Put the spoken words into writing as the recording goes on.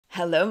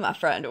Hello, my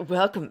friend.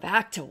 Welcome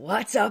back to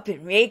What's Up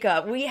in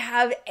Makeup. We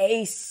have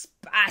a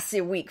spicy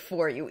week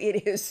for you.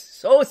 It is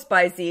so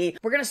spicy.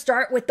 We're gonna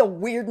start with the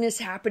weirdness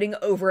happening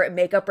over at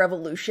Makeup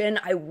Revolution.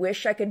 I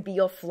wish I could be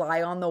a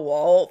fly on the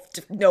wall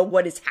to know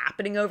what is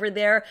happening over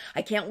there.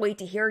 I can't wait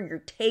to hear your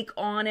take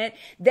on it.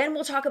 Then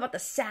we'll talk about the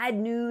sad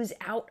news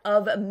out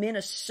of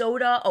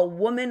Minnesota. A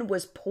woman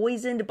was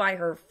poisoned by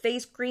her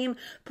face cream,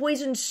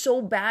 poisoned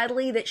so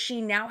badly that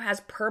she now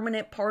has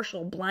permanent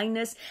partial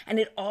blindness, and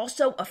it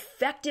also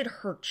affected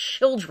her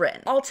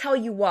children. I'll tell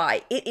you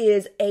why. It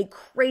is a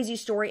crazy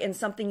story and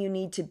something you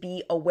need to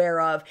be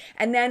aware of.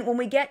 And then when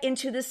we get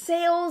into the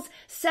sales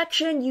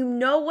section, you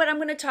know what I'm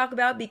going to talk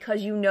about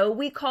because you know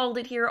we called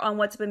it here on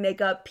What's Up in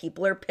Makeup.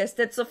 People are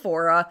pissed at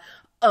Sephora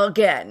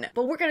again.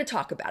 But we're going to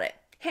talk about it.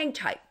 Hang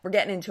tight. We're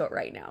getting into it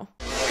right now.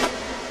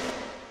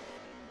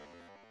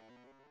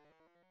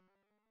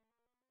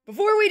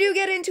 Before we do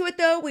get into it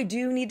though, we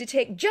do need to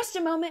take just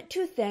a moment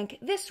to thank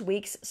this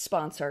week's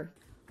sponsor.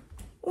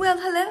 Well,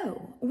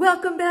 hello.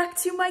 Welcome back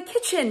to my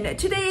kitchen.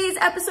 Today's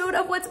episode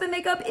of What's Up in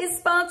Makeup is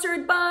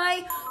sponsored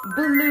by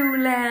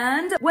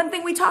Blueland. One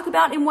thing we talk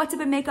about in What's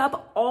Up in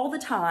Makeup all the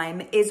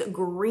time is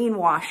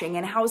greenwashing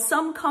and how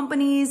some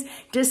companies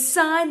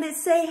decide that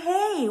say,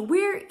 hey,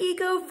 we're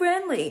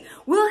eco-friendly.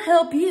 We'll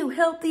help you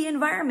help the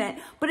environment.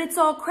 But it's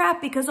all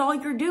crap because all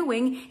you're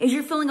doing is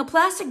you're filling a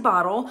plastic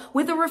bottle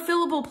with a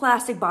refillable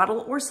plastic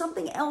bottle or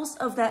something else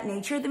of that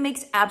nature that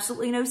makes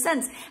absolutely no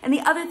sense. And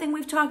the other thing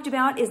we've talked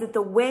about is that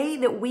the way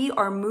that we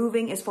are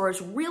moving as far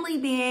as really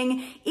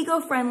being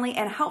eco-friendly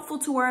and helpful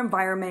to our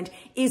environment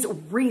is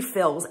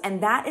refills,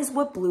 and that is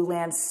what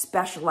Blueland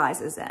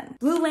specializes in.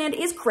 Blueland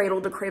is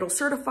Cradle to Cradle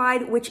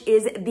certified, which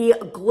is the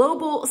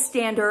global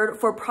standard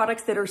for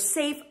products that are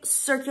safe,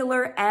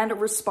 circular,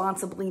 and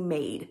responsibly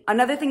made.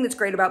 Another thing that's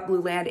great about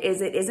Blueland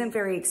is it isn't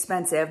very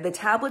expensive. The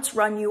tablets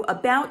run you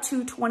about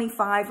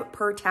 $2.25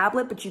 per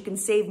tablet, but you can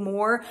save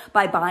more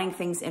by buying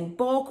things in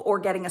bulk or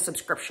getting a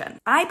subscription.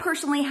 I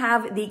personally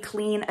have the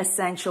Clean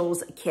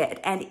Essentials kit,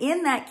 and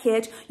in that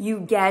kit you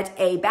get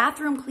a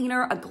bathroom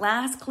cleaner, a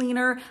glass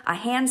cleaner, a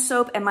hand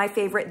soap, and my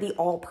favorite, the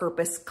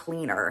all-purpose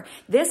cleaner.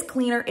 This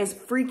cleaner is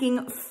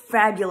freaking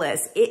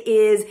fabulous. It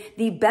is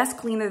the best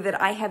cleaner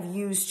that I have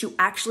used to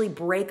actually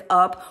break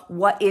up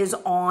what is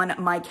on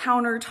my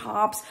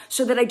countertops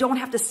so that I don't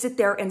have to sit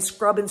there and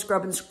scrub and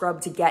scrub and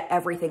scrub to get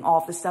everything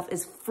off. This stuff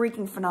is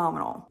freaking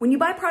phenomenal. When you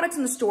buy products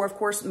in the store, of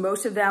course,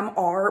 most of them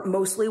are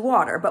mostly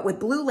water, but with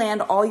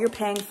Blueland, all you're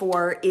paying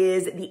for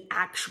is the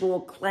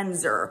actual cleanser.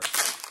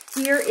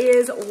 Here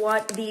is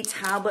what the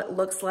tablet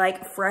looks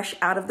like fresh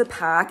out of the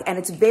pack, and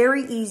it's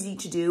very easy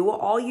to do.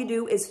 All you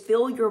do is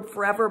fill your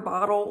Forever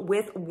bottle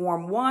with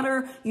warm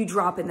water, you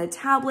drop in the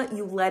tablet,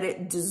 you let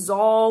it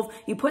dissolve,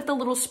 you put the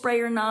little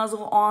sprayer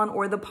nozzle on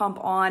or the pump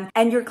on,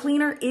 and your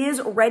cleaner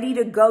is ready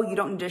to go. You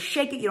don't need to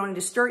shake it, you don't need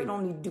to stir it, you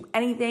don't need to do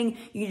anything.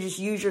 You just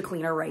use your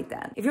cleaner right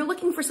then. If you're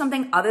looking for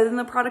something other than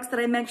the products that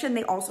I mentioned,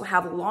 they also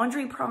have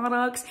laundry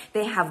products,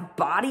 they have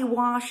body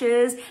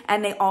washes,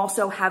 and they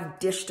also have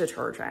dish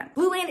detergent.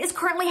 Blueland is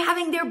currently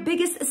having their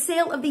biggest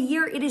sale of the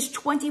year. It is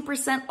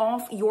 20%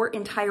 off your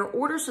entire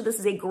order, so this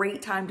is a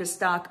great time to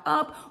stock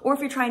up, or if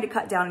you're trying to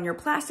cut down on your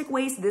plastic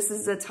waste, this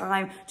is a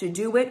time to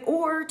do it,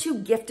 or to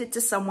gift it to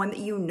someone that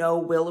you know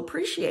will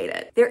appreciate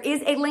it. There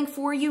is a link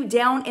for you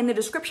down in the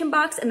description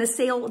box, and the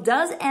sale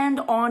does end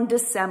on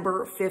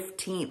December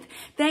 15th.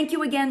 Thank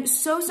you again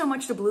so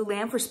much to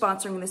Blueland for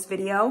sponsoring this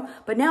video,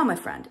 but now, my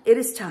friend, it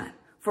is time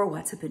for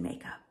What's Up in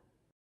Makeup.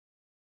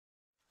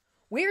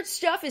 Weird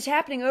stuff is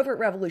happening over at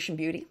Revolution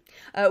Beauty.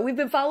 We've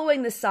been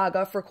following this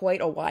saga for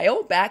quite a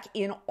while. Back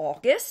in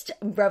August,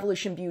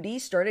 Revolution Beauty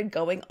started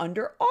going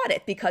under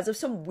audit because of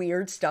some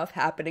weird stuff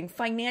happening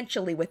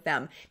financially with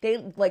them.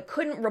 They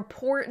couldn't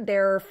report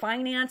their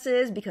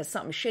finances because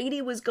something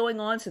shady was going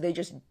on, so they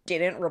just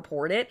didn't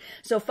report it.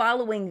 So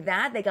following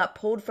that, they got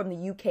pulled from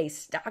the UK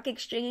Stock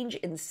Exchange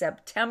in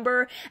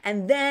September,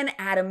 and then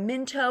Adam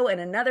Minto and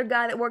another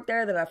guy that worked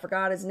there that I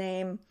forgot his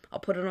name, I'll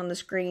put it on the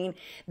screen,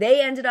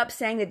 they ended up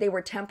saying that they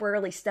were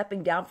temporarily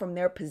stepping down from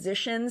their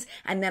positions.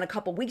 And then a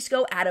couple weeks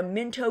ago, Adam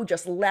Minto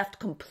just left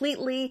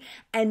completely.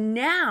 And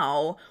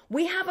now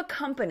we have a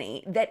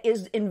company that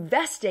is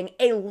investing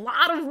a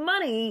lot of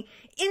money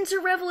into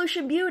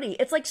Revolution Beauty.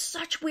 It's like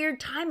such weird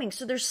timing.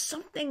 So there's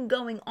something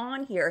going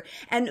on here.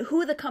 And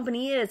who the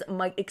company is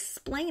might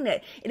explain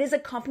it. It is a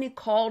company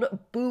called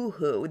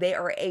Boohoo. They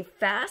are a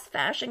fast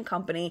fashion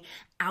company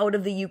out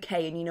of the UK,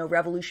 and you know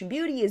Revolution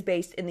Beauty is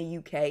based in the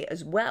UK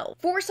as well.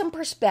 For some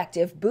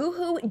perspective,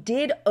 Boohoo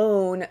did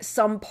own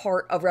some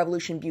part of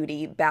Revolution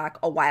Beauty back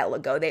a while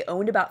ago. They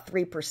owned about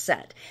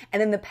 3%.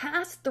 And in the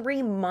past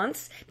 3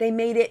 months, they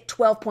made it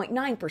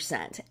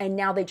 12.9%. And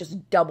now they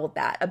just doubled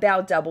that,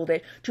 about doubled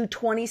it to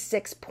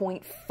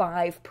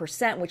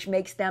 26.5%, which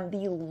makes them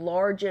the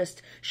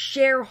largest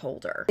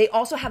shareholder. They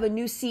also have a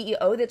new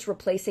CEO that's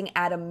replacing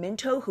Adam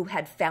Minto, who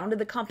had founded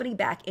the company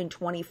back in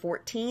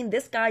 2014.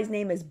 This guy's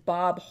name is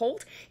Bob Bob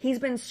Holt. He's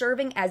been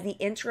serving as the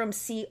interim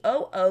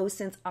COO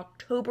since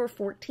October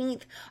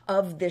 14th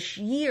of this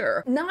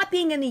year. Not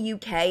being in the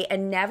UK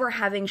and never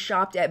having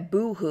shopped at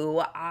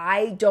Boohoo,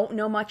 I don't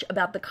know much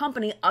about the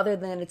company other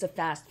than it's a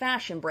fast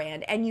fashion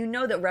brand. And you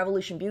know that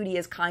Revolution Beauty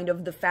is kind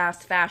of the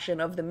fast fashion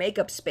of the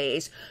makeup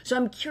space. So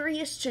I'm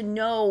curious to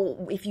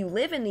know, if you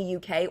live in the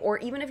UK or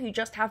even if you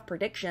just have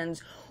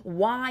predictions,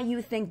 why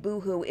you think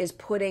Boohoo is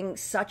putting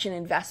such an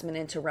investment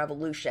into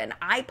Revolution.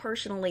 I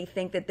personally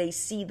think that they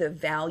see the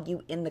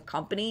value in the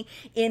company,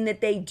 in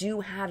that they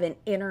do have an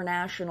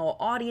international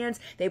audience.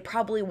 They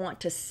probably want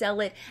to sell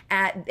it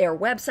at their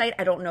website.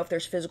 I don't know if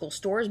there's physical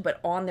stores, but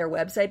on their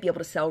website, be able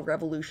to sell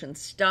Revolution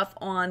stuff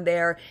on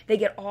there. They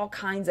get all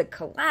kinds of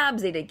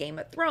collabs. They did Game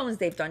of Thrones.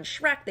 They've done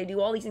Shrek. They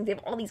do all these things. They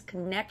have all these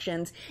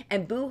connections,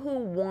 and Boohoo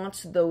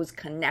wants those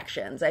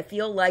connections. I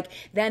feel like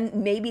then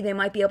maybe they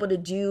might be able to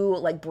do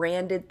like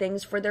branded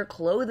things for their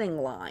clothing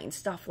line,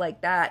 stuff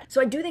like that.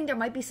 So I do think there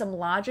might be some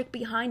logic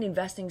behind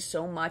investing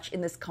so much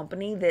in this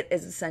company that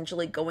is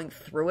essentially going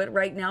through it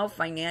right now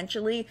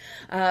financially.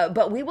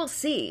 But we will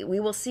see. We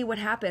will see what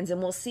happens,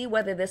 and we'll see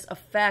whether this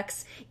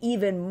affects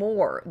even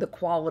more the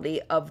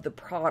quality of the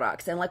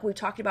products. And like we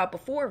talked about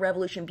before,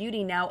 Revolution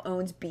Beauty now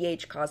owns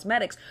BH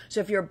Cosmetics. So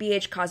if you're a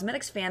BH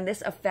Cosmetics fan,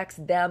 this affects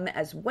them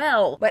as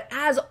well. But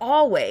as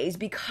always,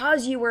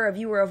 because you were a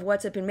viewer of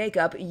What's Up in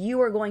Makeup, you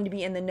are going to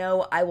be in the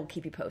know. I will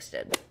keep you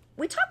posted.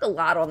 We talk a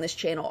lot on this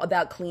channel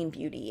about clean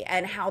beauty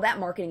and how that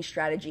marketing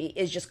strategy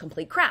is just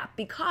complete crap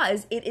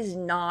because it is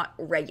not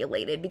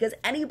regulated, because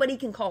anybody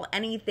can call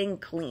anything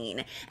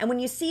clean. And when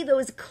you see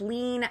those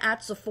clean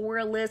at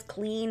Sephora list,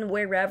 clean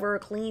wherever,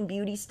 clean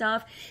beauty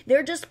stuff,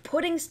 they're just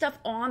putting stuff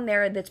on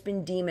there that's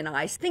been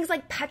demonized. Things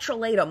like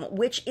petrolatum,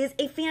 which is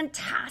a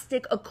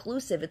fantastic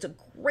occlusive. It's a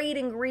great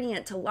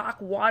ingredient to lock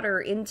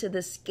water into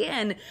the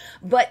skin,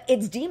 but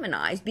it's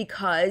demonized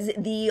because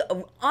the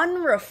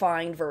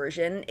unrefined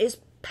version is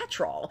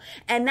petrol,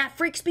 and that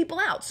freaks people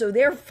out. So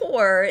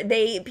therefore,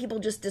 people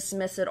just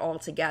dismiss it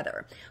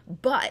altogether.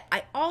 But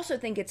I also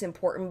think it's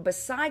important,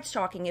 besides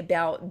talking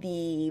about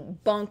the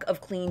bunk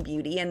of clean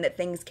beauty and that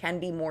things can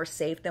be more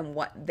safe than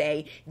what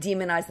they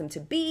demonize them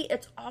to be,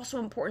 it's also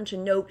important to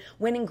note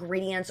when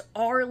ingredients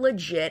are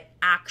legit,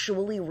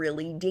 actually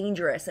really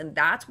dangerous. And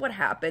that's what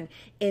happened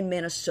in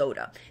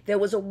Minnesota. There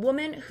was a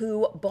woman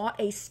who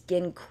bought a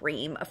skin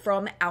cream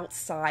from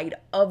outside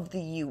of the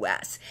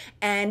US,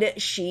 and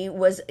she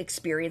was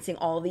experiencing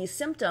all these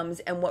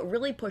symptoms, and what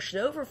really pushed it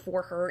over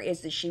for her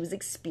is that she was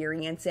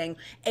experiencing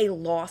a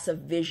loss of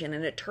vision,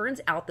 and it turns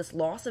out this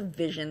loss of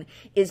vision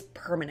is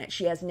permanent.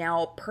 She has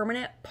now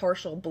permanent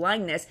partial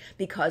blindness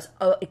because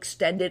of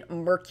extended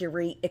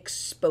mercury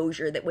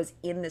exposure that was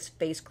in this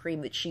face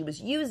cream that she was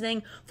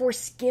using for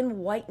skin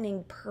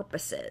whitening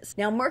purposes.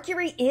 Now,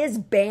 mercury is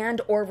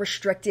banned or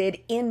restricted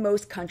in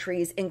most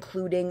countries,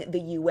 including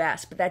the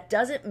US, but that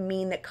doesn't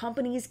mean that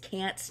companies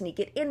can't sneak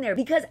it in there,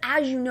 because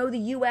as you know, the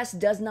US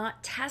does not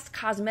test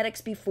cosmetics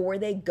before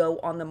they go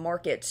on the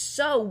market.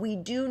 So we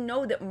do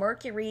know that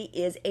mercury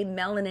is a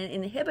melanin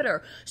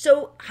inhibitor.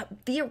 So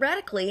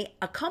theoretically,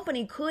 a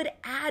company could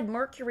add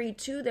mercury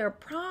to their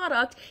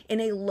product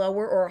in a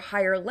lower or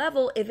higher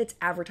level if it's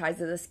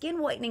advertised as a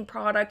skin whitening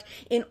product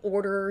in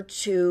order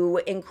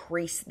to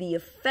increase the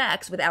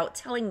effects without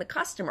telling the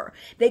customer.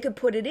 They could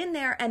put it in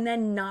there and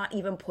then not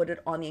even put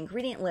it on the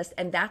ingredient list,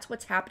 and that's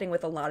what's happening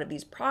with a lot of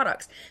these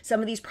products. Some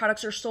of these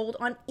products are sold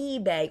on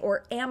eBay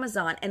or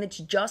Amazon, and it's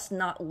just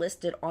not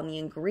listed on the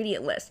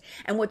ingredient list.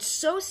 And what's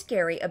so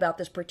scary about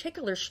this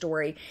particular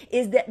story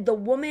is that the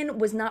woman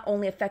was not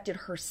only affected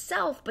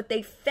herself, but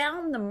they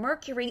found the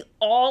mercury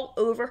all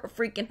over her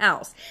freaking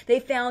house. They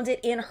found it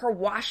in her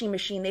washing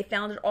machine. They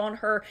found it on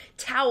her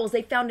towels.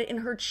 They found it in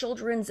her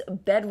children's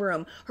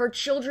bedroom. Her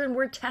children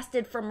were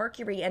tested for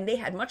mercury, and they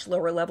had much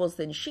lower levels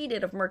than she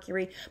did of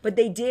mercury, but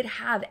they did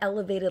have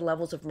elevated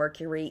levels of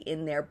mercury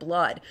in their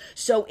blood.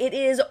 So it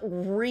is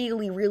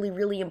really, really,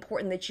 really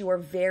important that you are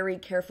very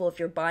careful if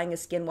you're buying a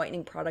skin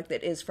whitening product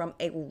that is from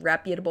a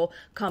reputable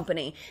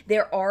company.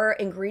 There are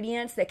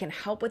ingredients that can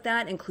help with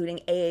that,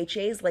 including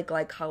AHAs like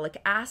glycolic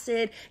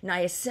acid.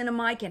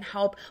 Niacinamide can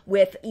help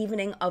with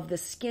evening of the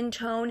skin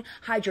tone.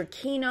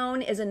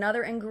 Hydroquinone is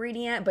another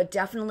ingredient, but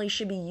definitely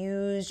should be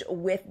used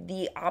with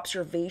the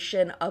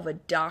observation of a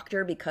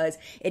doctor because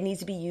it needs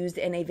to be used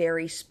in a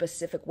very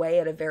specific way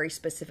at a very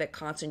specific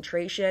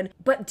concentration.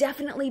 But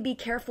definitely be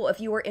careful if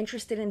you are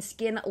interested in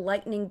skin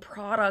lightening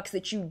products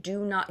that you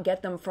do not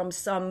get them from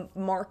some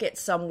market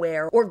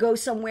somewhere, or go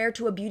somewhere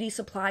to a beauty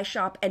supply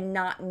shop and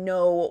not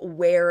know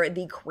where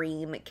the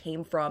cream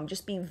came from.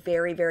 Just be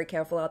very, very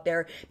careful out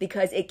there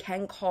because it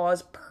can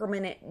cause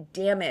permanent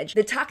damage.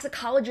 The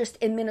toxicologist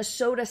in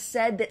Minnesota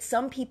said that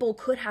some people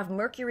could have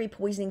mercury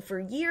poisoning for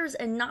years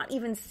and not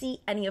even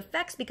see any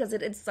effects because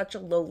it is such a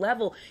low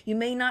level. You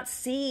may not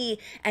see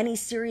any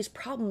serious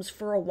problems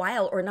for a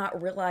while or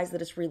not realize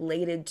that it's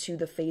related to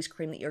the face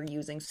cream that you're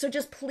using. So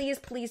just please,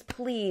 please,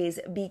 please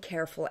be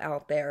careful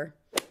out there.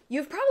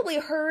 You've probably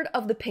heard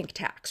of the pink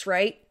tax,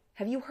 right?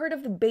 Have you heard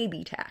of the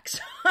baby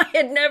tax? I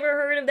had never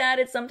heard of that.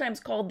 It's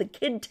sometimes called the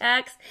kid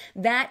tax.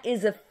 That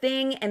is a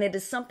thing, and it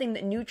is something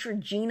that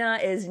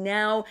Neutrogena is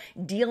now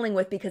dealing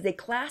with because a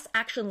class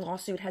action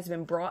lawsuit has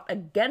been brought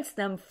against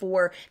them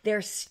for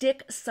their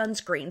stick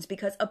sunscreens,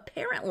 because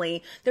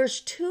apparently there's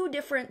two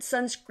different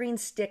sunscreen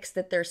sticks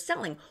that they're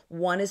selling.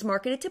 One is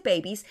marketed to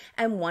babies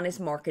and one is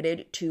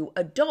marketed to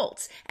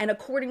adults. And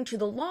according to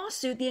the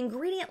lawsuit, the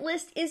ingredient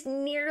list is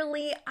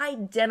nearly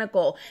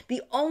identical.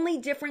 The only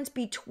difference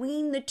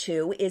between the two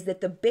is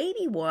that the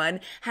baby one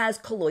has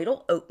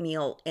colloidal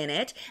oatmeal in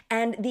it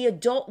and the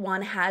adult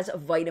one has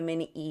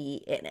vitamin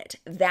E in it.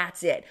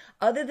 That's it.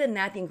 Other than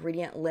that, the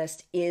ingredient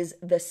list is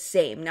the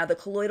same. Now, the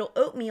colloidal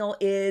oatmeal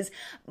is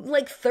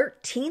like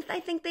 13th, I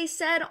think they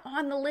said,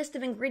 on the list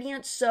of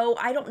ingredients. So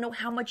I don't know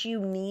how much you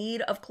need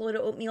of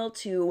colloidal oatmeal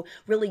to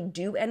really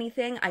do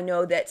anything. I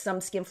know that some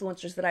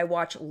skinfluencers that I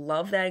watch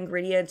love that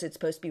ingredient. It's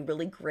supposed to be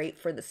really great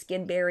for the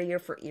skin barrier,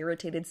 for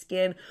irritated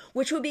skin,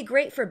 which would be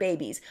great for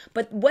babies.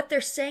 But what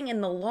they're saying in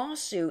the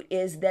lawsuit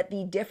is that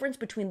the difference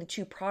between the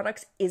two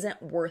products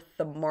isn't worth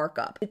the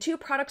markup. The two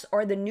products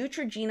are the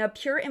Neutrogena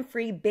Pure and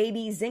Free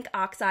Baby Zinc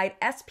Oxide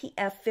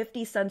SPF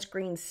 50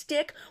 Sunscreen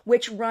Stick,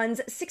 which runs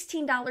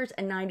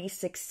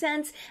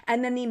 $16.96,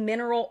 and then the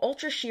Mineral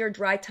Ultra Sheer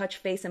Dry Touch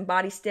Face and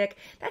Body Stick,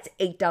 that's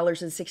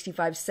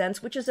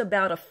 $8.65, which is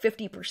about a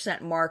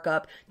 50%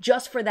 markup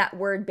just for that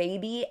word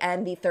baby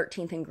and the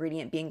 13th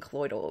ingredient being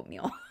colloidal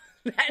oatmeal.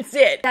 That's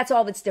it. That's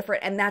all that's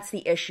different, and that's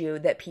the issue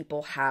that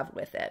people have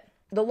with it.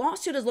 The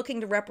lawsuit is looking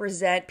to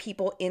represent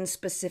people in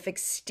specific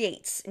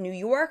states: New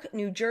York,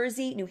 New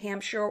Jersey, New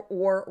Hampshire,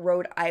 or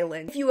Rhode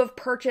Island. If you have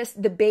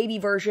purchased the baby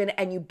version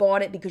and you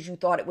bought it because you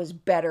thought it was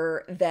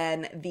better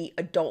than the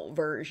adult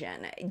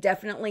version,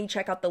 definitely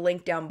check out the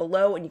link down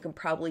below and you can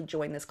probably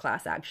join this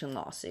class action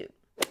lawsuit.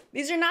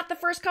 These are not the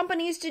first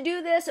companies to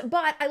do this,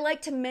 but I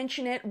like to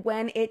mention it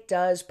when it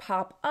does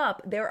pop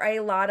up. There are a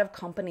lot of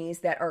companies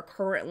that are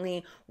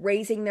currently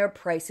raising their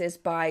prices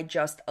by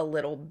just a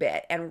little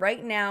bit. And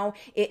right now,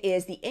 it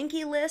is the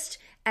Inky list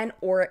and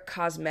Auric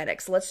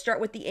Cosmetics. Let's start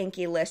with the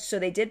Inky list. So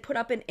they did put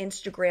up an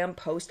Instagram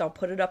post. I'll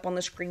put it up on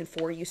the screen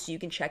for you so you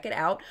can check it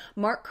out.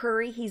 Mark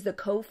Curry, he's the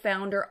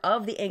co-founder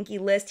of the Inky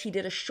list. He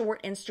did a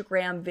short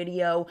Instagram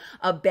video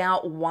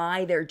about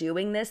why they're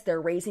doing this.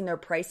 They're raising their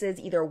prices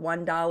either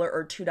 $1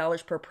 or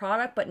 $2 per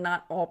product, but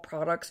not all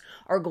products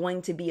are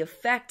going to be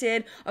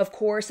affected. Of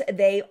course,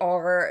 they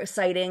are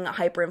citing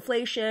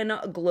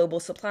hyperinflation,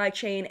 global supply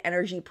chain,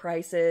 energy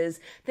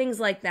prices, things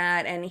like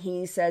that. And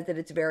he says that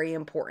it's very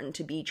important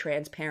to be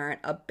transparent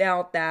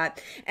about that.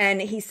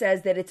 And he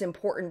says that it's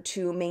important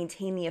to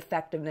maintain the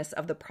effectiveness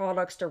of the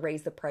products to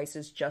raise the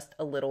prices just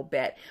a little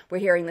bit. We're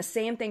hearing the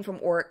same thing from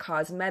Auric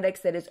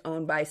Cosmetics that is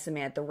owned by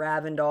Samantha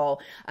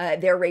Ravindal.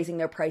 They're raising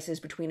their prices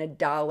between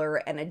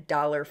 $1 and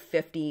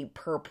 $1.50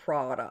 per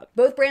product.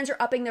 Both brands are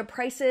upping their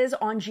prices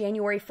on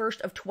January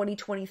 1st of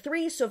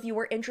 2023. So if you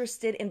were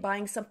interested in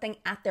buying something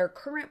at their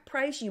current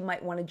price, you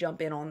might want to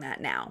jump in on that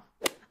now.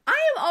 I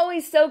am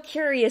always so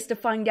curious to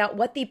find out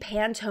what the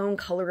Pantone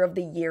color of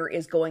the year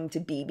is going to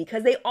be,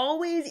 because they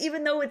always,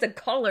 even though it's a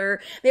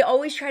color, they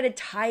always try to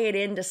tie it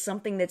into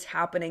something that's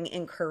happening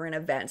in current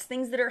events,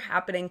 things that are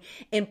happening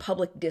in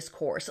public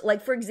discourse.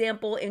 Like, for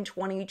example, in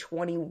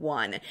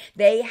 2021,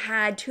 they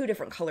had two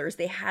different colors.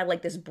 They had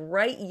like this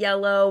bright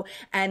yellow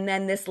and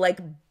then this like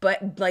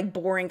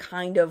boring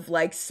kind of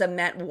like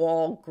cement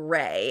wall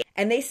gray.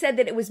 And they said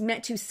that it was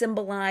meant to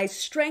symbolize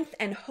strength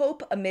and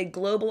hope amid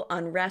global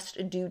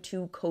unrest due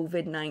to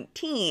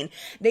COVID-19.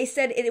 They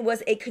said it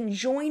was a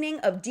conjoining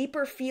of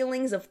deeper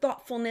feelings of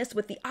thoughtfulness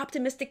with the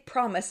optimistic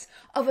promise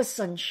of a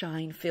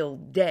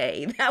sunshine-filled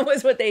day. That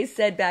was what they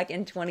said back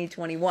in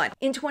 2021.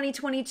 In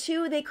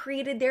 2022, they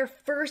created their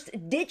first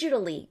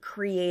digitally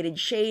created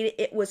shade.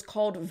 It was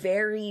called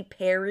Very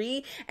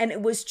Perry, and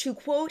it was to,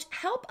 quote,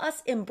 help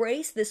us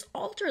embrace this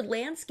altered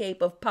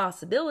landscape of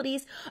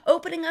possibilities,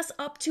 opening us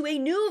up to a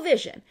new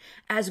vision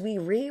as we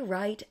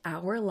rewrite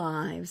our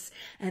lives.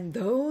 And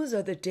those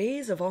are the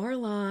days of our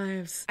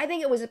lives. I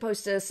think it was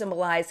supposed to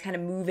symbolize kind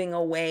of moving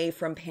away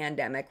from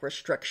pandemic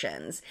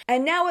restrictions.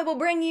 And now I will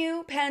bring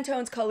you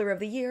Pantone's color of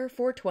the year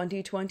for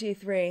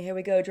 2023. Here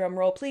we go, drum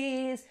roll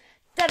please.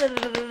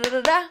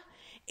 Da-da-da-da-da-da-da.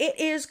 It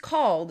is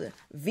called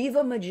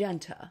Viva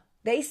Magenta.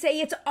 They say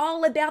it's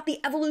all about the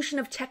evolution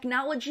of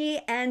technology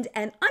and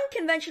an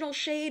unconventional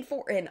shade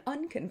for an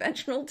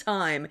unconventional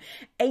time.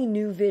 A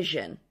new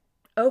vision.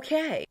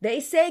 Okay. They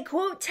say,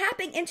 quote,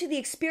 tapping into the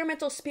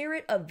experimental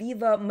spirit of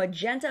Viva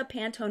Magenta,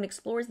 Pantone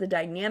explores the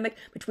dynamic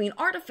between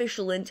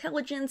artificial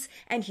intelligence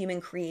and human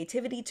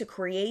creativity to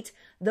create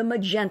the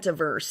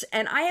Magentaverse.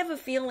 And I have a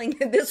feeling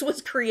that this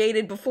was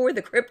created before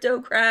the crypto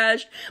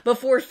crash,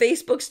 before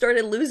Facebook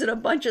started losing a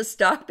bunch of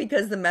stock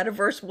because the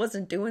metaverse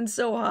wasn't doing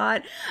so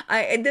hot.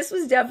 This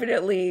was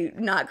definitely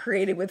not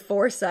created with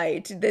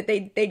foresight, that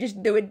they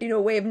just do it, a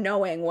way of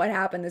knowing what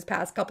happened this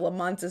past couple of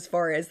months as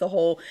far as the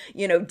whole,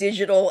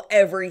 digital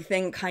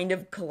everything kind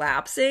of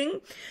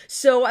collapsing.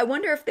 So I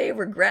wonder if they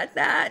regret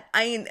that.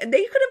 I mean,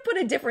 they could have put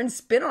a different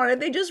spin on it.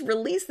 They just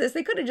released this.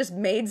 They could have just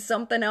made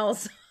something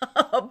else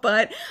up,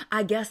 but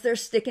I guess they're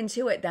sticking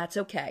to it. That's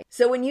okay.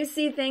 So when you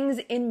see things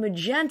in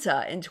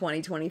magenta in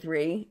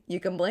 2023, you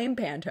can blame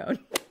Pantone.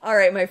 All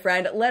right, my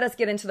friend, let us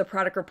get into the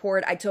product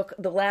report. I took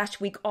the last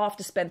week off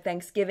to spend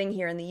Thanksgiving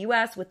here in the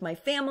US with my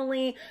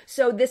family.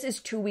 So this is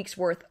 2 weeks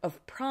worth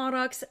of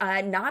products.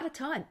 Not a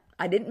ton.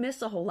 I didn't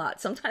miss a whole lot.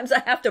 Sometimes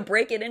I have to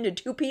break it into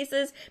 2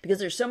 pieces because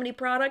there's so many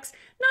products.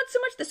 Not so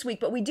much this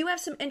week, but we do have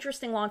some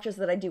interesting launches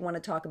that I do want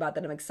to talk about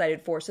that I'm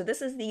excited for. So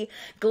this is the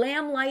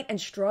Glam Light and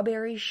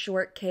Strawberry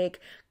Shortcake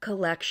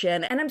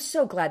collection. And I'm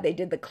so glad they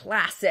did the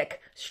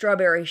classic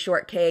strawberry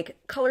shortcake.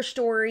 Color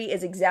story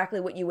is exactly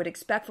what you would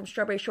expect from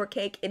strawberry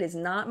shortcake. It is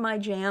not my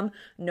jam,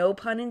 no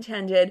pun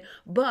intended,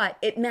 but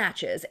it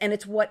matches and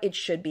it's what it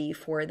should be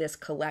for this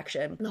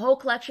collection. The whole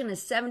collection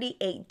is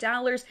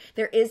 $78.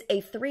 There is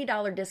a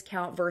 $3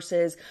 discount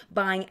versus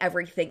buying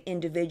everything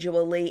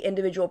individually.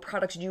 Individual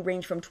products do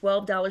range from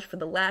 $12 for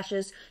the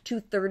lashes to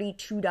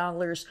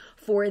 $32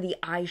 for the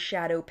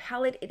eyeshadow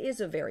palette. It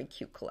is a very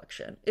cute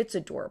collection. It's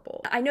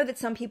adorable. I know that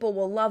some people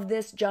will love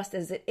this just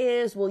as it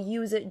is, will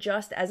use it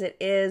just as it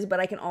is, but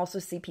I can also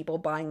see people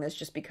buying this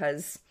just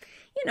because,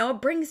 you know,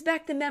 it brings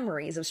back the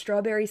memories of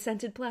strawberry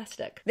scented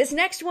plastic. This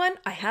next one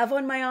I have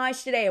on my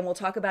eyes today, and we'll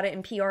talk about it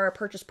in PR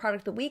Purchase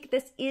Product of the Week.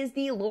 This is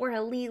the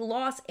Laura Lee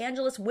Los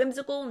Angeles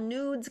Whimsical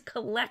Nudes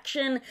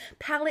Collection.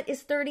 Palette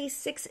is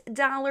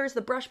 $36.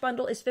 The brush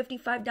bundle is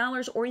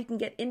 $55, or you can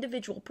get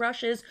individual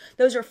brushes.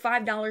 Those are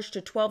 $5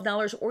 to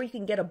 $12, or you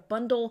can get a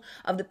bundle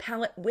of the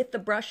palette with the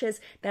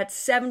brushes. That's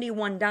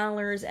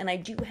 $71, and I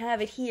do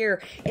have it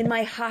here in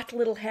my hot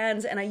little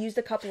hands, and I used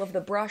a couple of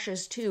the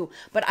brushes too,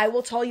 but I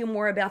will tell you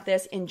more about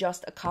this in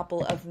just a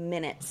couple of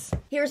minutes.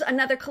 Here's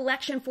another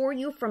collection for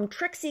you from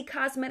Trixie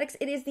Cosmetics.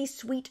 It is the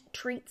Sweet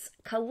Treats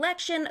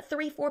collection.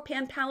 3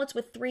 4-pan palettes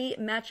with 3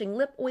 matching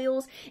lip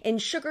oils in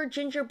sugar,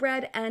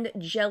 gingerbread, and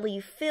jelly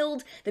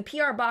filled. The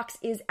PR box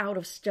is out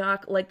of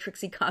stock like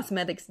Trixie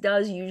Cosmetics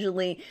does.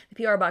 Usually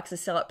the PR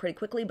boxes sell out pretty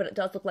quickly, but it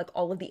does look like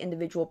all of the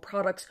individual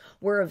products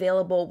were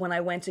available when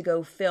I went to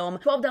go film.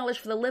 $12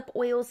 for the lip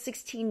oils,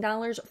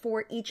 $16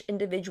 for each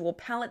individual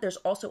palette. There's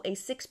also a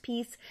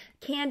 6-piece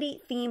candy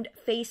themed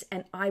face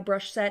and eye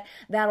brush set.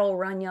 That'll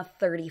run you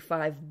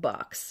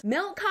 $35.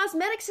 Melt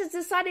Cosmetics has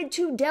decided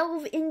to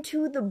delve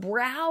into the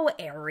brow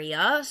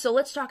area. So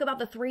let's talk about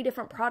the 3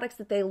 different products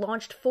that they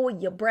launched for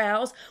your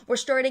brows. We're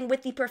starting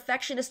with the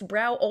Perfectionist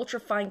Brow Ultra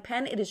Fine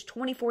Pen. It is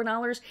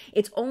 $24.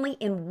 It's only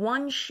in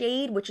 1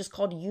 shade, which is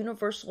called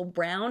Universal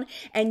Brown.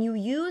 And you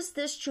use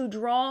this to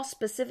draw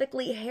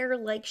specifically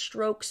hair-like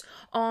strokes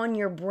on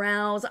your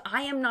brows.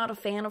 I am not a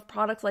fan of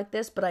products like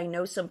this, but I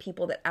know some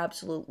people that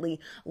absolutely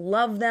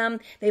love them.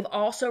 They've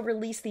also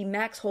released the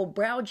Max Hold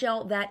Brow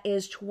Gel. That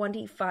is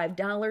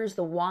 $25.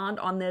 The wand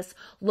on this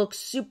looks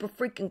super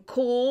freaking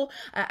cool.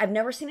 I've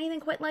never seen anything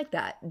quite like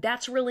that.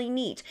 That's really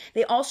neat.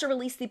 They also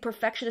released the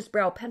Perfectionist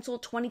Brow Pencil,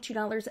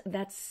 $22.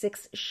 That's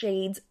 6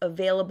 shades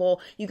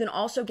available. You can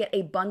also get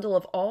a bundle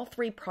of all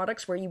 3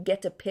 products where you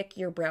get to pick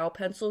your brow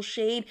pencil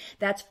shade.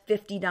 That's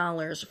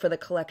 $50 for the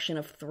collection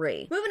of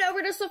 3. Moving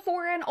over to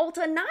Sephora and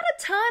Ulta, not a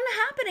ton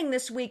happening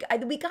this week.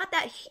 We got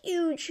that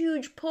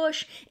huge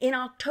push in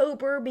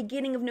October,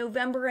 beginning of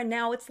November, and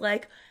now it's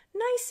like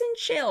nice and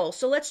chill.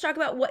 So let's talk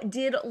about what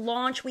did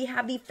launch. We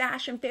have the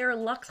Fashion Fair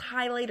Luxe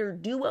Highlighter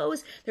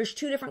Duos. There's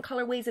 2 different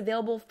colorways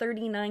available,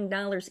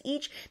 $39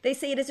 each. They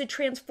say it is a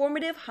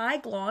transformative high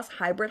gloss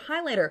hybrid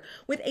highlighter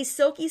with a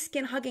silky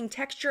skin hugging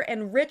texture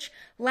and rich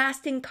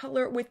lasting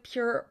color with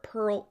pure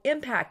pearl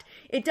impact.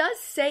 It does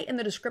say in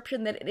the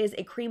description that it is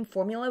a cream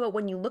formula, but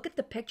when you look at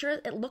the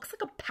picture, it looks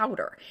like a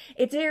powder.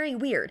 It's very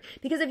weird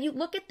because if you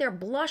look at their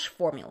blush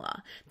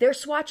formula, their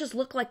swatches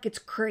look like it's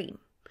cream.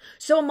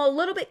 So I'm a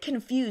little bit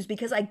confused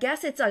because I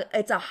guess it's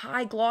a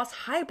high gloss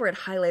hybrid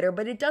highlighter,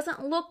 but it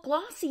doesn't look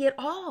glossy at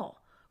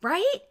all,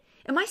 right?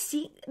 Am I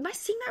seeing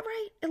that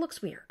right? It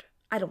looks weird.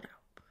 I don't know.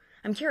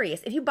 I'm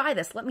curious. If you buy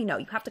this, let me know.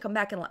 You have to come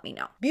back and let me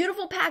know.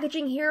 Beautiful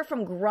packaging here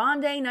from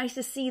Grande. Nice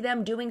to see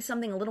them doing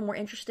something a little more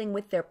interesting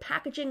with their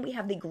packaging. We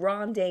have the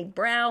Grande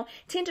Brow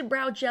Tinted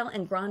Brow Gel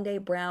and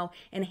Grande Brow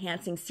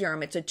Enhancing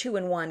Serum. It's a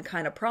 2-in-1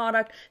 kind of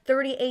product.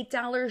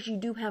 $38. You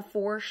do have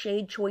 4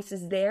 shade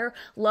choices there.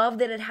 Love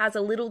that it has a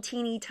little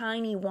teeny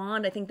tiny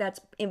wand. I think that's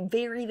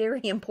very,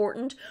 very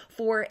important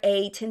for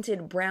a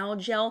tinted brow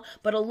gel.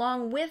 But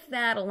along with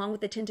that, along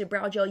with the tinted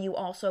brow gel, you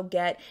also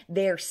get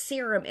their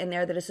serum in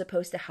there that is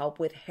supposed to help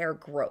with hair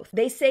growth.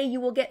 They say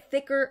you will get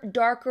thicker,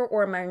 darker,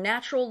 or more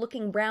natural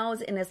looking brows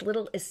in as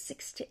little as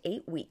 6 to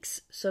 8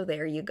 weeks. So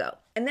there you go.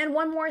 And then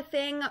one more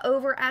thing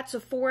over at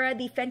Sephora,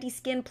 the Fenty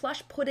Skin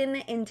Plush Put-In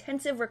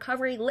Intensive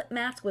Recovery Lip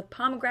Mask with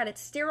pomegranate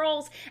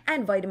sterols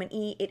and vitamin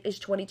E. It is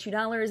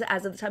 $22.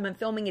 As of the time I'm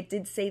filming, it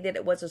did say that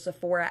it was a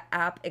Sephora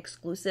app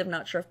exclusive.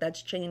 Not sure if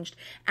that's changed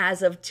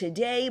as of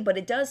today, but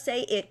it does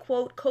say it,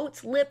 quote,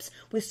 coats lips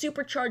with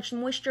supercharged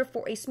moisture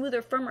for a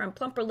smoother, firmer, and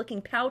plumper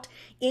looking pout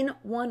in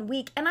 1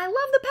 week. And I love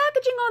the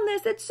packaging on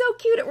this. It's so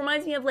cute. It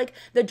reminds me of like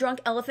the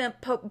Drunk Elephant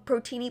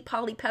Proteini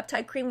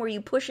Polypeptide Cream where you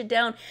push it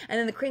down and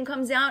then the cream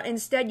comes out.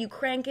 Instead, you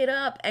crank it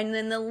up and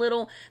then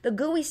the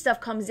gooey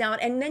stuff comes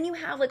out, and then you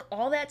have like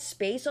all that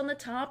space on the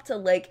top to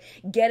like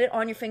get it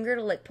on your finger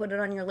to like put it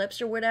on your lips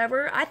or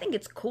whatever. I think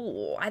it's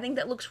cool. I think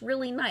that looks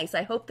really nice.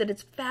 I hope that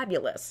it's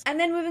fabulous. And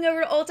then moving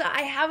over to Ulta,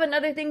 I have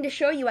another thing to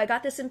show you. I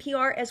got this in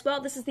PR as well.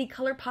 This is the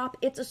ColourPop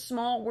It's a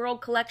Small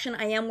World collection.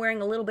 I am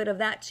wearing a little bit of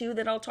that too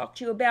that I'll talk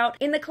to you about.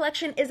 In the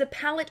collection is a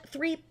palette,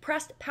 3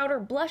 pressed powder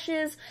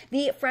blushes,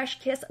 the Fresh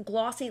Kiss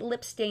Glossy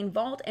Lip Stain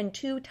Vault, and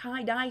 2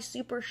 tie-dye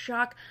Super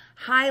Shock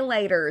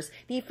highlighters.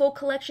 The full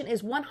collection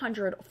is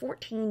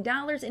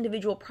 $114.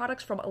 Individual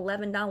products from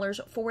 $11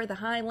 for the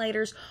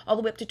highlighters, all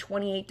the way up to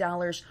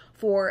 $28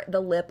 for the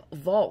lip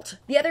vault.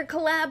 The other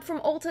collab from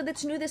Ulta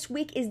that's new this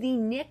week is the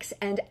NYX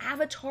and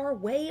Avatar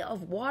Way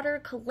of Water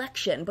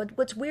collection. But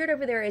what's weird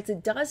over there is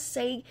it does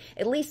say,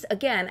 at least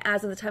again,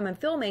 as of the time I'm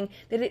filming,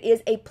 that it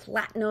is a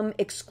platinum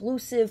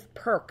exclusive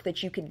perk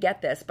that you could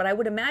get this, but I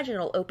would imagine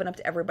it'll open up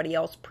to everybody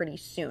else pretty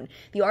soon.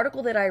 The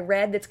article that I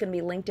read that's going to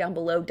be linked down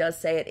below does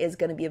say it is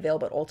going to be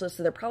available at Ulta,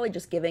 so they're probably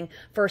just giving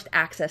first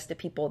access to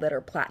people that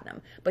are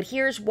platinum. But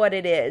here's what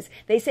it is.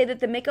 They say that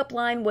the makeup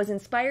line was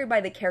inspired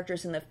by the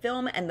characters in the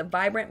film and the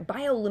vibrant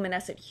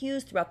bioluminescent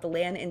hues throughout the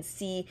land and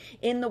sea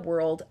in the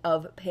world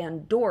of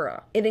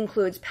Pandora. It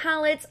includes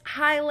palettes,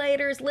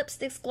 highlighters,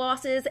 lipsticks,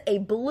 glosses, a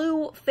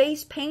blue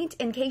face paint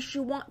in case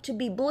you want to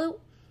be blue,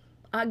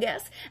 I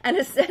guess, and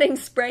a setting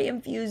spray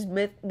infused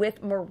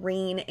with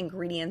marine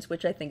ingredients,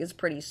 which I think is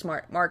pretty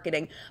smart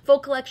marketing. Full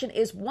collection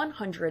is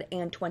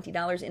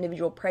 $120.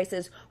 Individual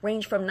prices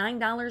range from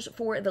 $9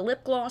 for the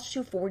lip gloss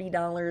to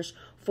 $40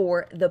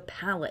 for the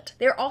palette.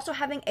 They're also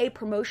having a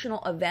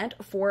promotional event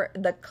for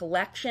the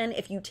collection.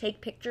 If you take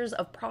pictures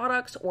of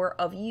products or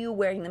of you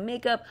wearing the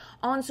makeup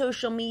on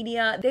social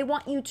media, they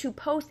want you to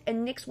post,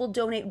 and NYX will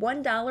donate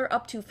 $1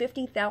 up to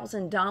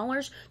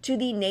 $50,000 to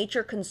the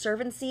Nature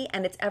Conservancy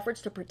and its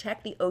efforts to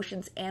protect the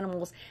ocean's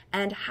animals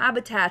and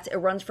habitats. It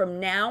runs from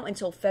now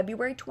until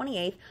February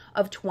 28th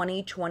of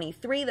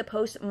 2023. The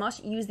post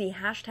must use the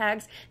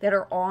hashtags that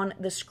are on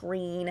the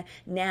screen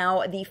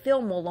now. The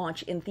film will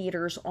launch in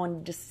theaters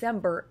on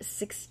December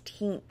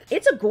 16th.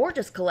 It's a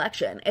gorgeous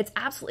collection. It's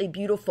absolutely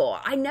beautiful.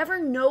 I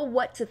never know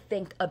what to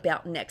think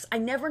about NYX. I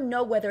never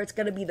know whether it's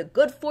going to be the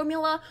good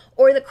formula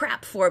or the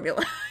crap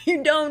formula.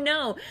 You don't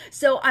know.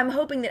 So I'm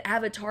hoping that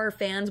Avatar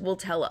fans will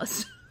tell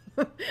us.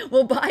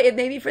 We'll buy it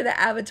maybe for the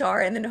Avatar,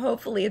 and then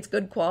hopefully it's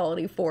good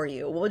quality for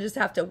you. We'll just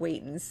have to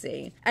wait and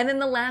see. And then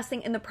the last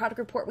thing in the product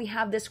report we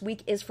have this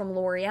week is from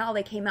L'Oreal.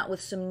 They came out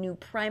with some new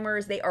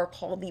primers. They are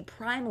called the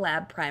Prime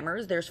Lab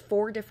primers. There's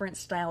 4 different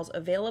styles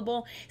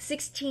available,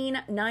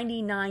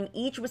 $16.99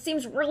 each, which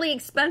seems really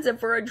expensive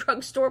for a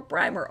drugstore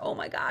primer. Oh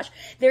my gosh.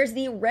 There's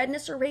the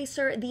Redness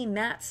Eraser, the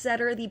Matte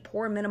Setter, the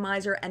Pore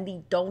Minimizer, and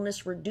the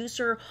Dullness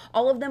Reducer.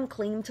 All of them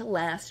claim to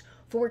last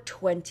for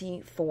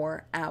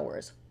 24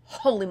 hours.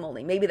 Holy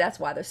moly, maybe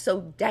that's why they're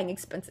so dang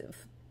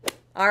expensive.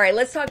 All right,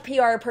 let's talk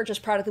PR purchase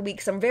product of the week,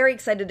 because I'm very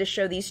excited to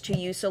show these to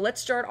you. So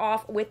let's start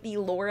off with the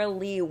Laura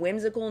Lee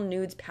Whimsical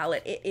Nudes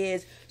palette. It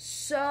is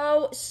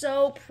so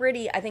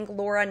pretty. I think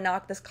Laura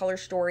knocked this color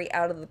story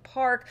out of the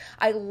park.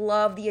 I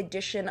love the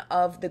addition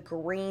of the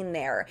green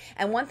there.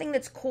 And one thing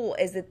that's cool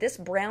is that this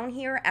brown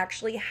here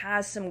actually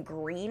has some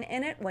green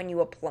in it when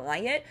you apply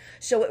it.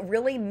 So it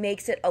really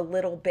makes it a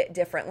little bit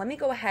different. Let me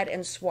go ahead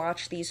and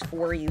swatch these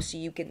for you so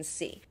you can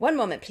see. One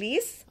moment,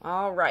 please.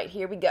 All right,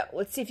 here we go.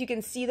 Let's see if you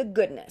can see the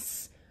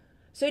goodness.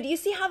 So do you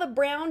see how the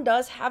brown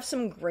does have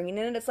some green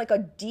in it? It's like a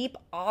deep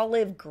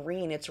olive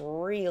green. It's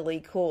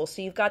really cool.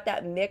 So you've got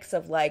that mix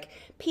of like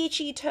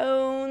peachy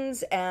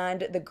tones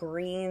and the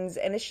greens,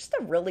 and it's just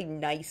a really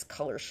nice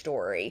color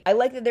story. I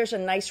like that there's a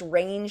nice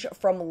range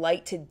from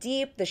light to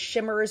deep. The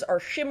shimmers are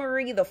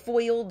shimmery, the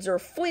foileds are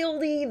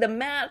foiledy, the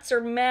mattes are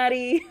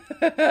matty.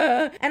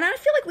 And I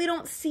feel like we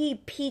don't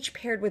see peach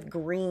paired with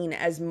green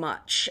as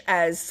much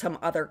as some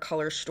other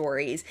color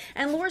stories.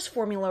 And Laura's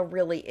formula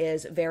really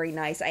is very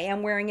nice. I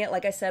am wearing it,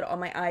 like I said, on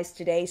my eyes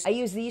today. I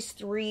use these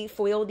 3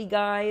 foiledy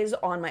guys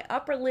on my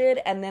upper lid,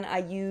 and then I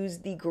use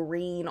the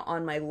green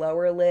on my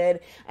lower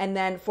lid. And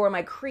then for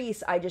my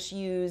crease, I just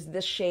use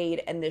this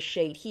shade and this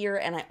shade here,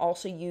 and I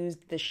also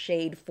used the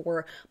shade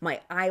for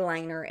my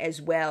eyeliner as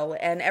well.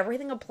 And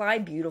everything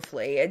applied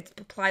beautifully. It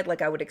applied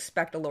like I would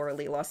expect a Laura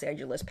Lee Los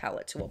Angeles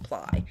palette to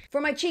apply. For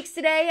my cheeks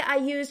today, I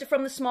used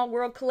from the Small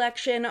World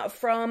collection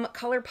from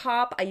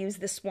ColourPop. I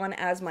used this one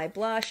as my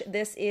blush.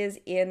 This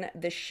is in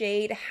the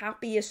shade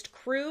Happiest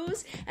Cruise.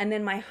 And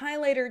then my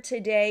highlighter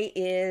today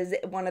is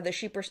one of the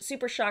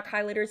Super Shock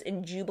highlighters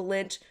in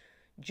Jubilant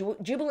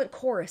Jubilant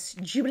Chorus,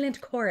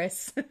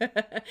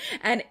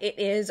 and it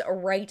is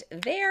right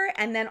there.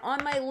 And then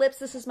on my lips,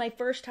 this is my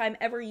first time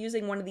ever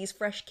using one of these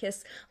Fresh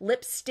Kiss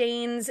lip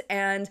stains,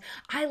 and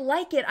I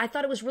like it. I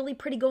thought it was really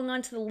pretty going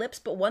onto the lips,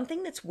 but one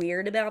thing that's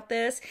weird about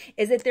this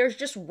is that there's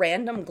just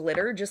random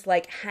glitter just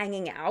like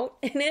hanging out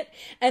in it,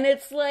 and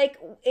it's like,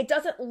 it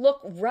doesn't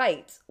look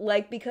right,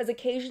 like, because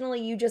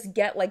occasionally you just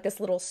get like this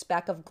little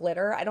speck of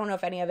glitter. I don't know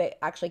if any of it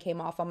actually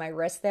came off on my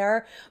wrist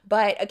there,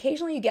 but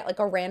occasionally you get like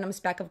a random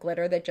speck of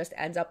glitter that just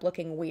ends up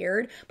looking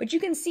weird, but you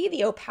can see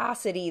the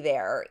opacity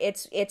there.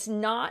 It's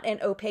not an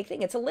opaque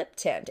thing. It's a lip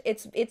tint.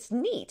 It's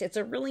neat. It's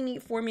a really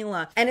neat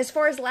formula. And as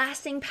far as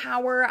lasting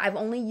power, I've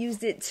only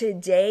used it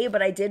today,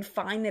 but I did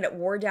find that it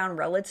wore down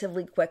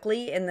relatively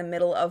quickly in the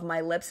middle of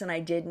my lips, and I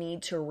did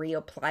need to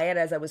reapply it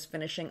as I was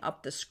finishing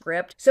up the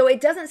script. So it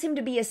doesn't seem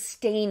to be as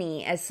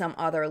stainy as some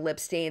other lip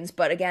stains,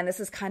 but again, this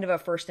is kind of a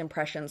first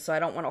impression, so I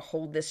don't want to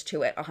hold this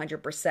to it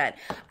 100%.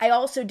 I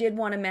also did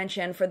want to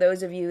mention, for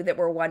those of you that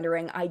were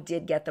wondering, I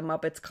did get the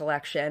Muppets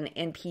collection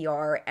in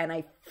PR, and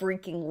I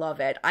freaking love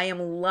it. I am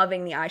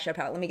loving the eyeshadow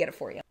palette. Let me get it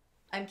for you.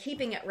 I'm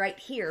keeping it right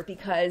here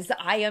because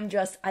I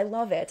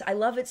love it. I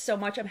love it so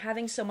much. I'm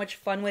having so much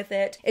fun with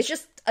it. It's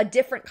just a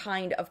different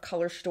kind of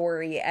color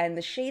story, and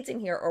the shades in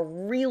here are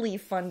really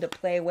fun to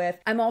play with.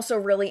 I'm also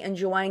really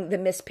enjoying the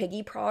Miss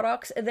Piggy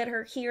products that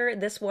are here.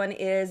 This one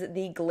is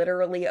the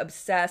Glitterily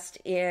Obsessed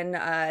in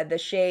the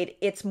shade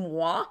It's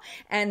Moi,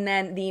 and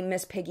then the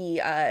Miss Piggy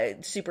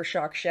Super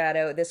Shock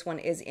Shadow. This one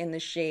is in the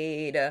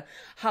shade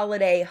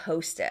Holiday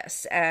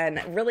Hostess,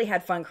 and really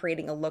had fun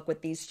creating a look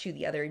with these two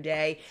the other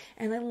day,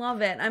 and I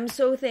love it. I'm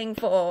so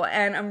thankful,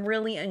 and I'm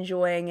really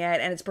enjoying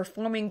it, and it's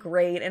performing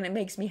great, and it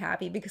makes me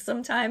happy because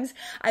sometimes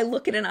I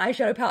look at an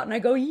eyeshadow palette and I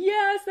go,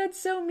 yes,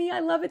 that's so me. I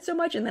love it so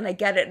much. And then I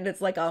get it and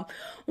it's like a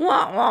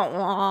wah, wah,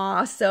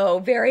 wah. So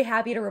very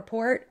happy to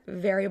report,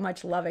 very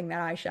much loving that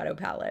eyeshadow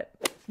palette.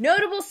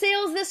 Notable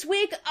sales this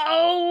week.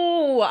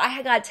 Oh,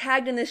 I got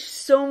tagged in this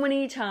so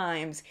many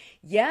times.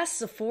 Yes,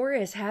 Sephora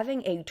is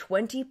having a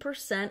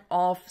 20%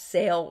 off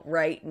sale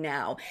right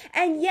now.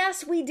 And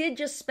yes, we did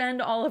just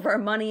spend all of our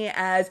money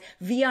as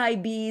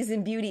VIBs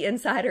and beauty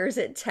insiders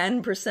at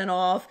 10%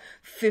 off,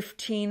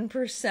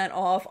 15%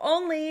 off,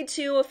 only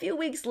to a few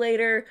weeks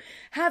later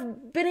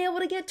have been able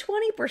to get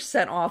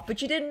 20% off,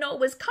 but you didn't know it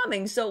was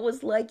coming. So it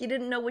was like you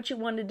didn't know what you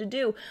wanted to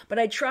do. But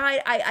I tried.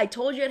 I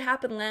told you it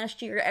happened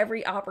last year,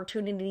 every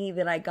opportunity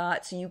that I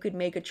got, so you could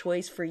make a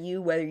choice for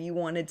you, whether you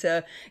wanted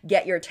to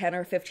get your 10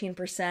 or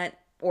 15%,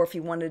 or if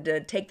you wanted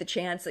to take the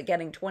chance at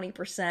getting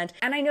 20%.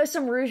 And I know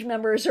some Rouge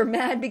members are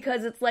mad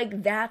because it's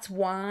like, that's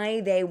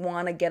why they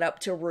want to get up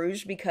to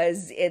Rouge,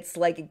 because it's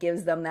like it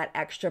gives them that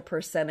extra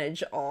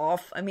percentage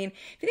off. I mean,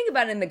 if you think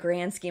about it in the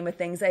grand scheme of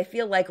things, I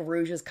feel like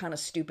Rouge is kind of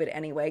stupid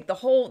anyway. The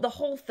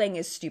whole thing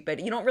is stupid.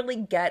 You don't really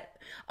get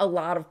a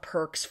lot of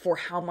perks for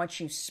how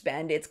much you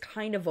spend. It's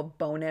kind of a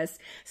bonus.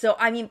 So,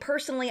 I mean,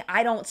 personally,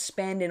 I don't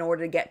spend in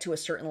order to get to a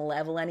certain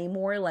level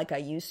anymore like I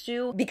used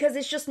to, because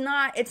it's just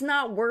not, it's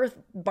not worth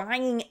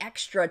buying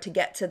extra to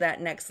get to that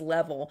next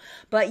level.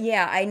 But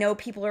yeah, I know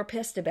people are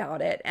pissed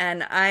about it,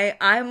 and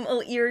I'm a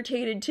little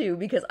irritated too,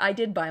 because I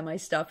did buy my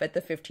stuff at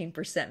the 15%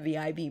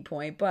 VIB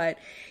point, but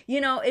you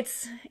know,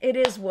 it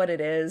is what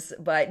it is.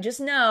 But just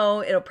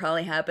know it'll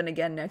probably happen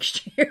again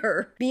next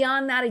year.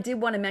 Beyond that, I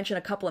did want to mention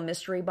a couple of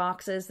mystery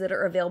boxes that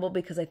are available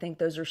because I think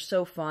those are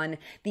so fun.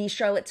 The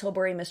Charlotte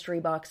Tilbury mystery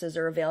boxes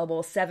are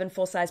available, 7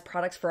 full-size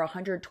products for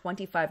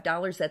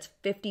 $125. That's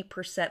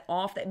 50%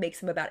 off. That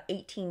makes them about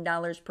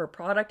 $18 per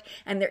product.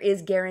 And there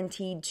is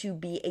guaranteed to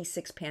be a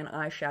 6-pan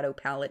eyeshadow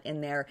palette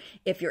in there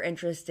if you're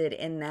interested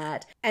in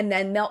that. And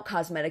then Melt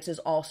Cosmetics is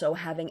also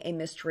having a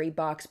mystery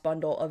box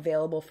bundle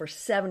available for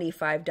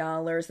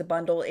 $75. The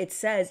bundle, it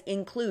says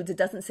includes, it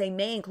doesn't say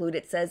may include,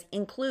 it says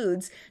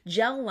includes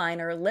gel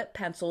liner, lip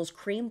pencils,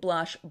 cream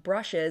blush,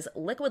 brushes,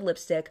 liquid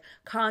lipstick,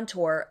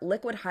 contour,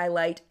 liquid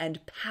highlight,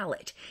 and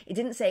palette. It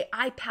didn't say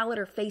eye palette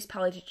or face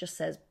palette, it just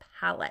says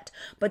palette.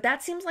 But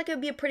that seems like it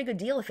would be a pretty good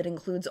deal if it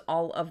includes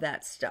all of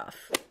that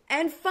stuff.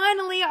 And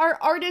finally, our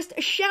artist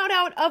shout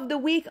out of the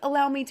week.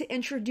 Allow me to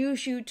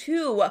introduce you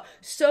to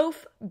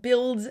Soph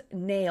Builds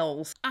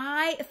Nails.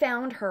 I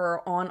found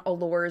her on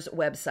Allure's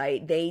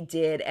website. They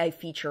did a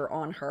feature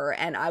on her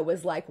and I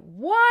was like,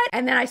 what?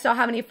 And then I saw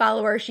how many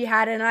followers she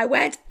had and I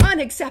went,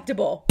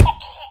 unacceptable.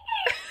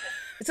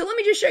 So let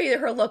me just show you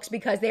her looks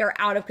because they are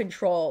out of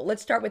control.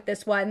 Let's start with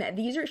this one.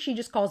 These are, she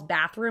just calls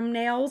bathroom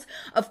nails.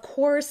 Of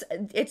course,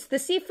 it's the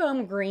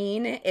seafoam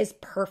green is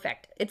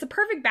perfect. It's a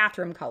perfect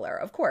bathroom color,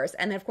 of course.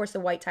 And then of course the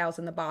white tiles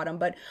in the bottom.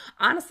 But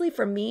honestly,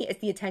 for me,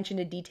 it's the attention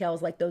to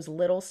details like those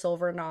little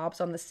silver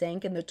knobs on the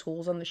sink and the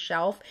tools on the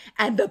shelf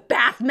and the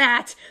bath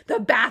mat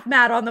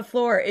on the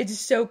floor. It's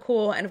so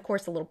cool. And of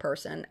course the little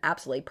person,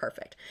 absolutely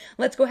perfect.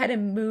 Let's go ahead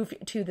and move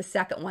to the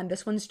second one.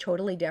 This one's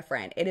totally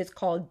different. It is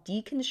called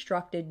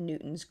Deconstructed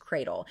Newton Newton's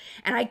cradle.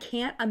 And I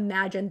can't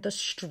imagine the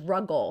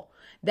struggle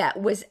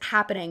that was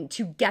happening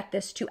to get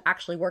this to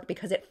actually work,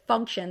 because it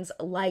functions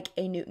like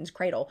a Newton's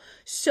cradle.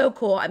 So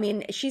cool. I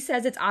mean, she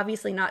says it's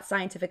obviously not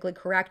scientifically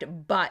correct,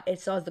 but it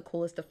still has the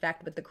coolest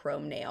effect with the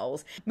chrome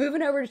nails.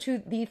 Moving over to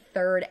the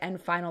third and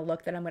final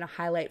look that I'm going to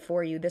highlight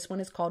for you. This one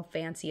is called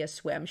Fancy a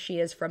Swim. She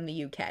is from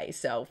the UK,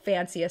 so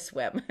Fancy a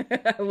Swim.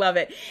 I love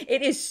it.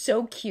 It is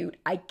so cute.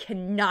 I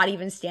cannot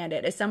even stand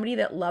it. As somebody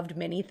that loved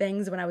mini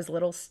things when I was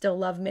little, still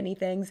love mini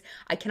things,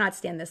 I cannot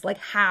stand this. Like,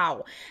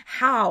 how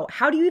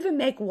do you even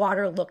make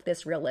water look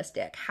this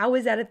realistic? How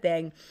is that a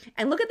thing?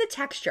 And look at the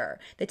texture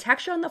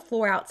on the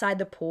floor outside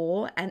the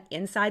pool and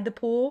inside the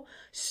pool,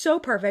 so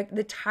perfect.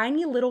 The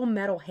tiny little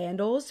metal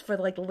handles for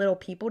like the little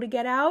people to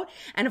get out,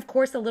 and of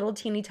course the little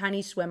teeny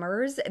tiny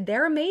swimmers,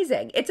 they're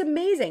amazing. It's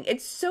amazing.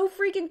 It's so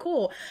freaking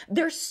cool.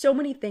 There's so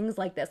many things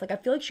like this. Like, I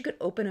feel like she could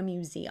open a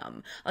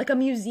museum, like a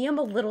museum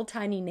of little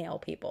tiny nail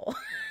people.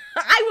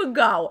 I would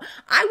go.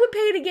 I would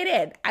pay to get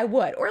in. I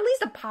would. Or at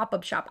least a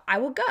pop-up shop. I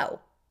would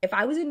go. If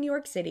I was in New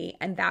York City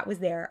and that was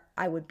there,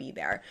 I would be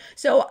there.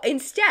 So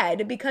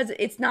instead, because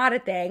it's not a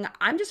thing,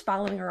 I'm just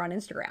following her on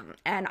Instagram.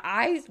 And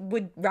I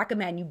would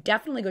recommend you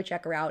definitely go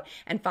check her out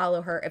and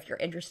follow her if you're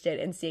interested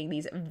in seeing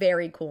these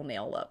very cool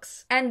nail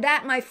looks. And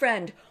that, my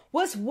friend,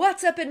 was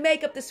What's Up in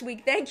Makeup this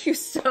week. Thank you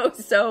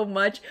so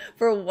much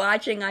for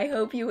watching. I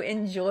hope you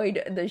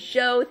enjoyed the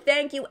show.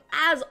 Thank you,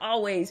 as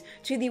always,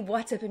 to the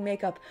What's Up in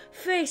Makeup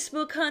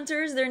Facebook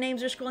hunters. Their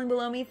names are scrolling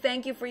below me.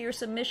 Thank you for your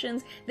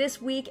submissions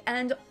this week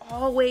and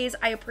always.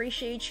 I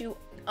appreciate you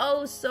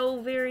oh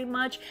so very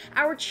much.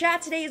 Our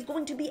chat today is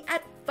going to be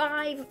at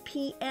 5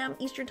 p.m.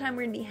 Eastern Time.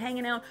 We're going to be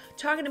hanging out,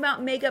 talking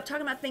about makeup,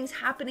 talking about things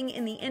happening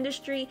in the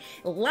industry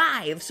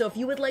live. So if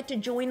you would like to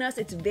join us,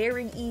 it's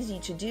very easy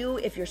to do.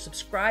 If you're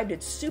subscribed,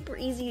 it's super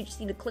easy. You just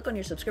need to click on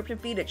your subscription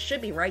feed. It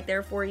should be right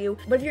there for you.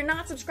 But if you're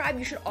not subscribed,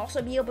 you should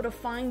also be able to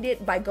find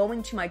it by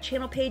going to my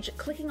channel page,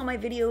 clicking on my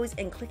videos,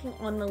 and clicking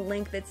on the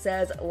link that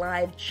says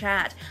live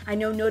chat. I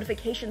know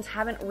notifications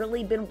haven't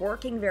really been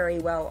working very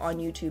well on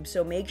YouTube,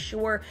 so make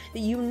sure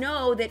that you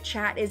know that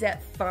chat is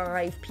at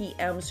 5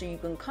 p.m. so you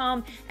can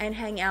come and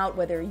hang out,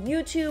 whether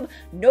YouTube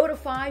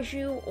notifies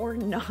you or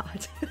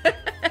not.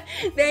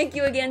 Thank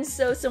you again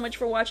so much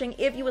for watching.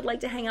 If you would like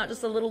to hang out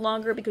just a little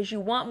longer because you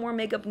want more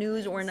makeup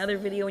news or another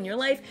video in your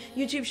life,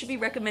 YouTube should be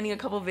recommending a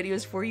couple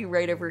videos for you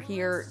right over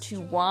here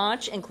to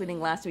watch, including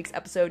last week's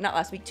episode, not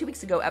last week, 2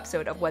 weeks ago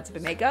episode of What's Up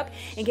in Makeup,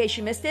 in case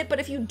you missed it. But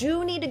if you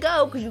do need to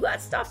go because you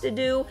got stuff to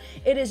do,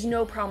 it is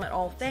no problem at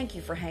all. Thank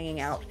you for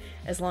hanging out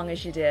as long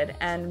as you did,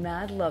 and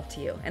mad love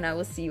to you, and I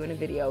will see you in a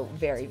video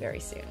very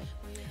soon.